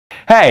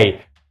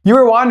Hey, you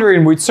were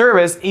wondering which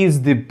service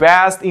is the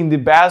best in the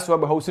best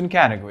web hosting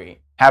category.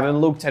 Having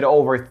looked at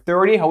over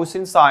 30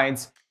 hosting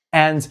sites,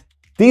 and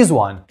this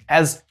one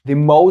has the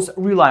most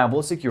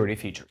reliable security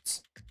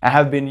features. I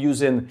have been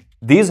using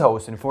this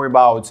hosting for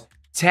about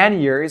 10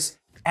 years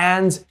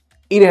and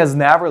it has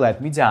never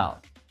let me down.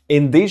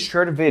 In this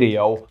short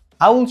video,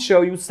 I will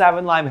show you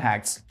 7 life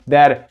hacks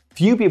that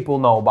few people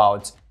know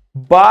about,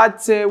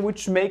 but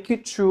which make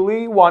it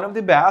truly one of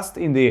the best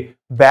in the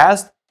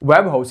best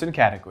web hosting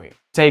category.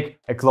 Take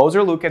a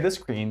closer look at the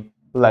screen.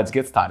 Let's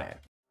get started.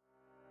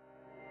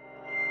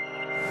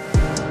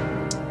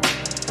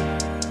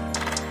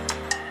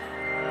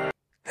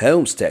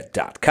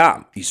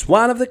 Homestead.com is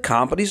one of the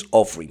companies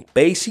offering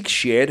basic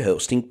shared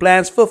hosting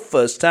plans for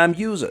first-time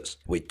users,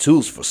 with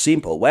tools for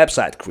simple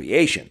website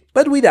creation.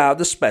 But without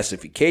the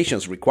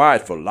specifications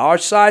required for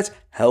large sites,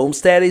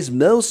 Homestead is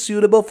most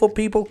suitable for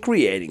people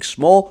creating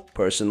small,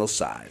 personal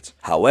sites.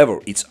 However,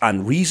 its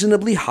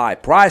unreasonably high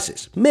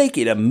prices make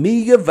it a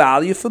meager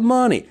value for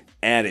money,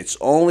 and its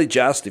only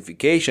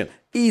justification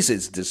is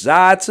its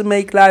desire to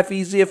make life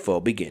easier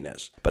for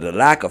beginners. But a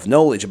lack of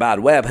knowledge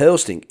about web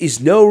hosting is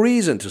no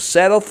reason to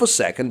settle for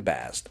second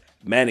best.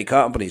 Many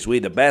companies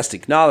with the best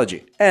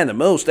technology and the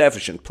most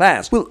efficient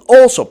plans will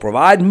also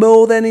provide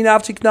more than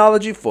enough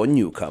technology for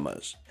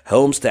newcomers.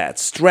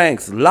 Homestead's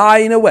strengths lie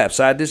in a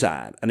website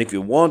design, and if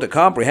you want a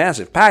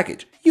comprehensive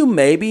package, you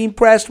may be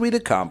impressed with the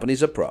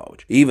company's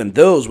approach. Even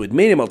those with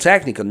minimal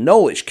technical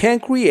knowledge can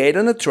create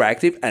an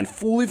attractive and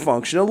fully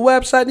functional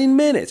website in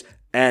minutes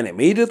and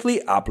immediately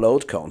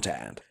upload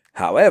content.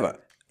 However,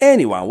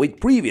 anyone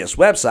with previous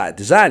website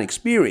design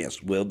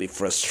experience will be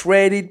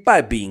frustrated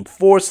by being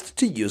forced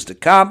to use the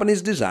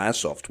company's design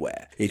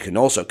software. It can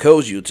also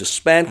cause you to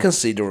spend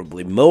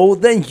considerably more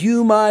than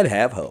you might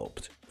have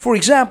hoped. For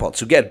example,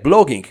 to get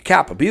blogging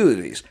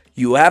capabilities,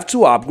 you have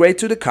to upgrade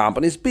to the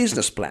company's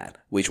business plan,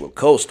 which will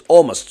cost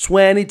almost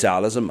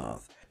 $20 a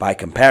month. By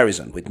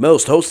comparison with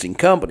most hosting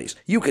companies,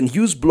 you can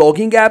use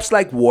blogging apps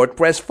like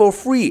WordPress for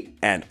free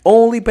and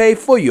only pay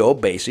for your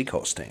basic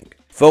hosting.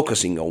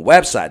 Focusing on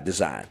website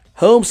design,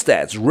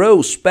 Homestead's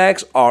raw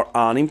specs are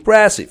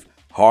unimpressive,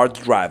 hard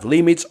drive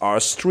limits are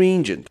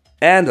stringent,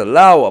 and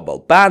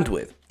allowable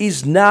bandwidth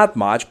is not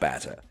much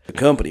better. The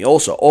company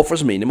also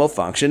offers minimal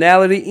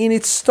functionality in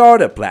its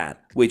starter plan,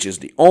 which is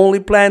the only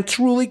plan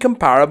truly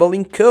comparable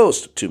in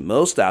cost to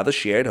most other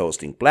shared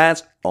hosting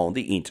plans on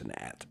the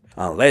internet.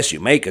 Unless you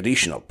make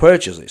additional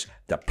purchases,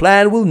 the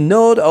plan will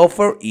not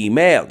offer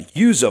email,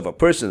 use of a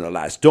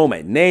personalized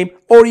domain name,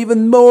 or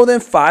even more than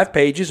 5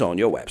 pages on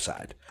your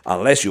website.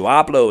 Unless you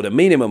upload a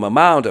minimum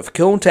amount of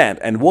content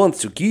and want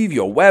to give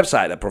your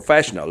website a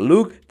professional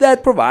look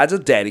that provides a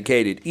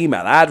dedicated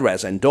email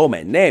address and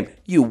domain name,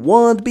 you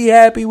won't be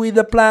happy with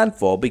the plan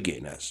for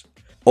beginners.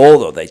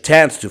 Although they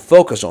tend to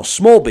focus on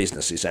small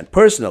businesses and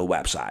personal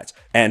websites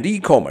and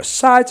e-commerce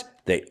sites,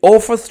 they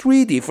offer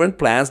 3 different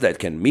plans that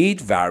can meet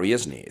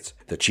various needs.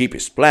 The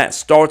cheapest plan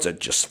starts at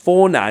just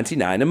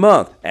 $4.99 a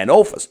month and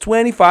offers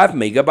 25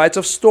 megabytes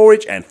of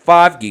storage and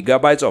 5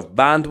 gigabytes of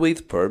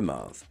bandwidth per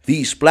month.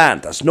 This plan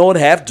does not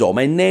have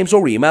domain names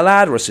or email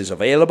addresses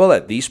available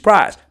at this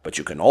price, but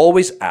you can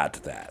always add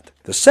that.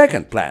 The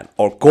second plan,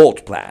 or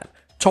Gold plan,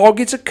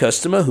 targets a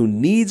customer who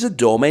needs a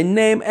domain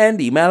name and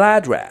email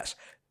address.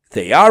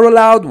 They are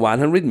allowed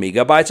 100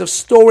 megabytes of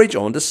storage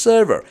on the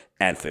server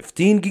and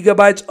 15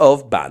 gigabytes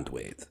of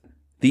bandwidth.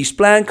 This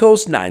plan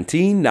costs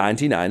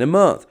 $19.99 a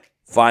month.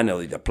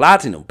 Finally, the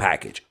Platinum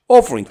package,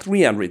 offering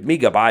 300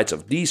 megabytes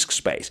of disk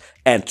space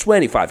and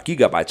 25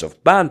 gigabytes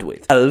of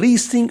bandwidth, a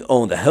listing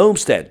on the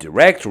Homestead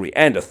directory,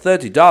 and a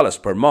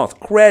 $30 per month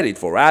credit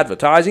for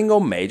advertising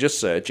on major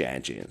search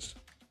engines.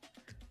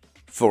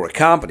 For a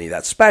company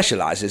that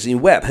specializes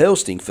in web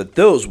hosting for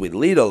those with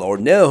little or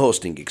no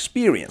hosting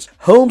experience,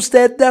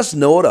 Homestead does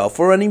not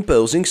offer an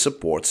imposing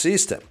support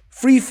system.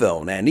 Free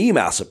phone and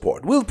email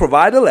support will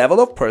provide a level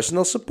of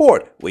personal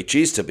support, which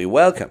is to be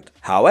welcomed.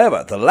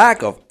 However, the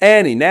lack of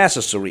any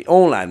necessary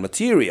online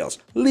materials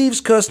leaves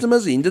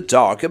customers in the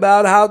dark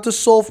about how to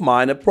solve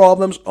minor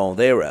problems on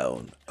their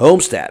own.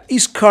 Homestead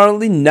is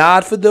currently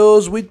not for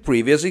those with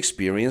previous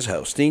experience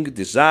hosting,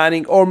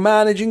 designing, or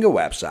managing a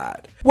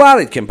website. While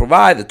it can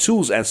provide the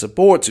tools and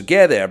support to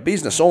get their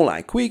business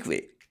online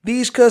quickly,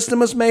 these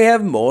customers may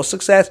have more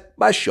success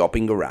by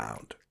shopping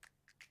around.